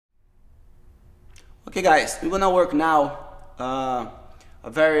Okay guys, we're gonna work now a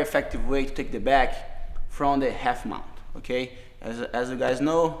very effective way to take the back from the half mount. Okay, as you guys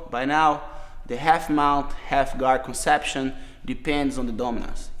know by now, the half mount, half guard conception depends on the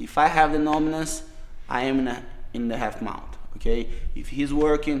dominance. If I have the dominance, I am in the half mount. Okay, if he's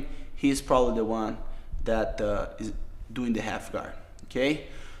working, he's probably the one that is doing the half guard. Okay,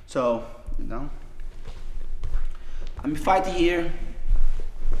 so you know, I'm fighting here.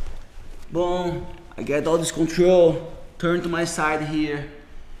 Boom, I get all this control, turn to my side here,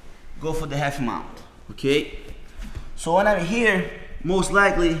 go for the half mount. Okay, so when I'm here, most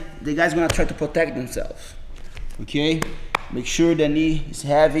likely the guy's gonna try to protect themselves. Okay, make sure the knee is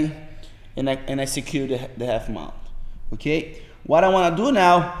heavy and I secure the half mount. Okay, what I want to do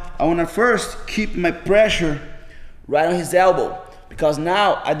now, I want to first keep my pressure right on his elbow, because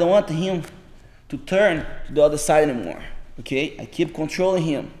now I don't want him to turn to the other side anymore. Okay, I keep controlling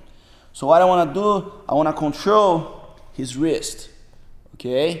him. So what I want to do, I want to control his wrist.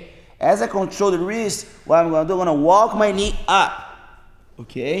 Okay, as I control the wrist, what I'm going to do, I'm going to walk my knee up.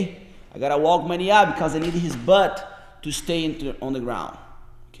 Okay, I got to walk my knee up because I need his butt to stay on the ground.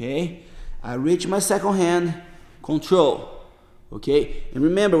 Okay, I reach my second hand, control. Okay, and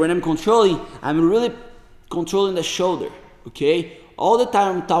remember, when I'm controlling, I'm really controlling the shoulder. Okay, all the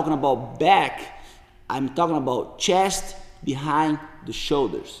time I'm talking about back, I'm talking about chest behind the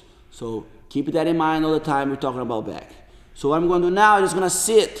shoulders. So keep that in mind all the time we're talking about back. So what I'm going to do now, I'm just going to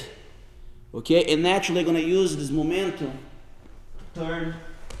sit. Okay, and naturally I'm going to use this momentum to turn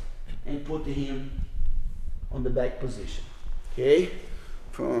and put him on the back position. Okay,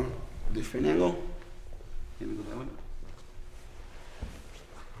 from a different angle. Let me go that way.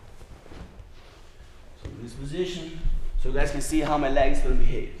 So in this position, so you guys can see how my legs going to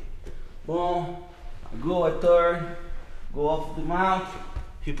behave. Boom, I go, I turn, go off the mount,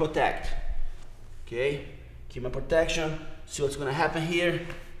 he protect. Okay, keep my protection, see what's going to happen here,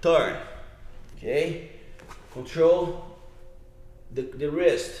 turn. Okay, control the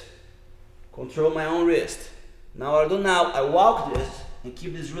wrist, control my own wrist. Now what I do now, I walk this and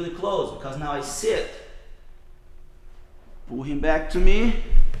keep this really close, because now I sit. Pull him back to me.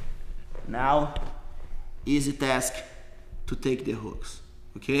 Now, easy task to take the hooks.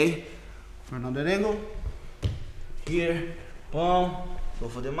 Okay, for another angle. Here, boom, go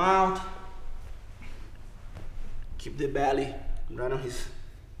for the mount. Keep the belly right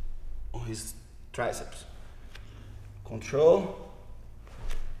on his triceps. Control,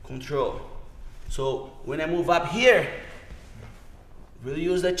 control. So when I move up here, really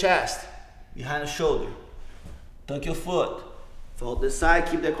use the chest behind the shoulder. Tuck your foot. Follow the side,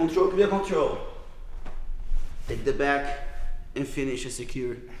 keep that control, keep that control. Take the back and finish and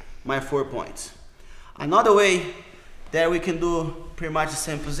secure my 4 points. Another way that we can do pretty much the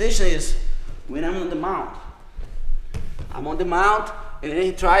same position is when I'm on the mount. I'm on the mount and then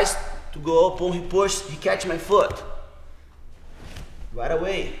he tries to go up, he pushes, he catches my foot. Right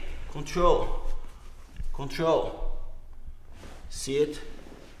away, control. Control, sit,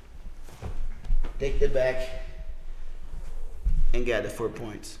 take the back, and get the 4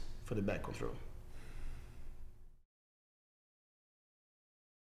 points for the back control.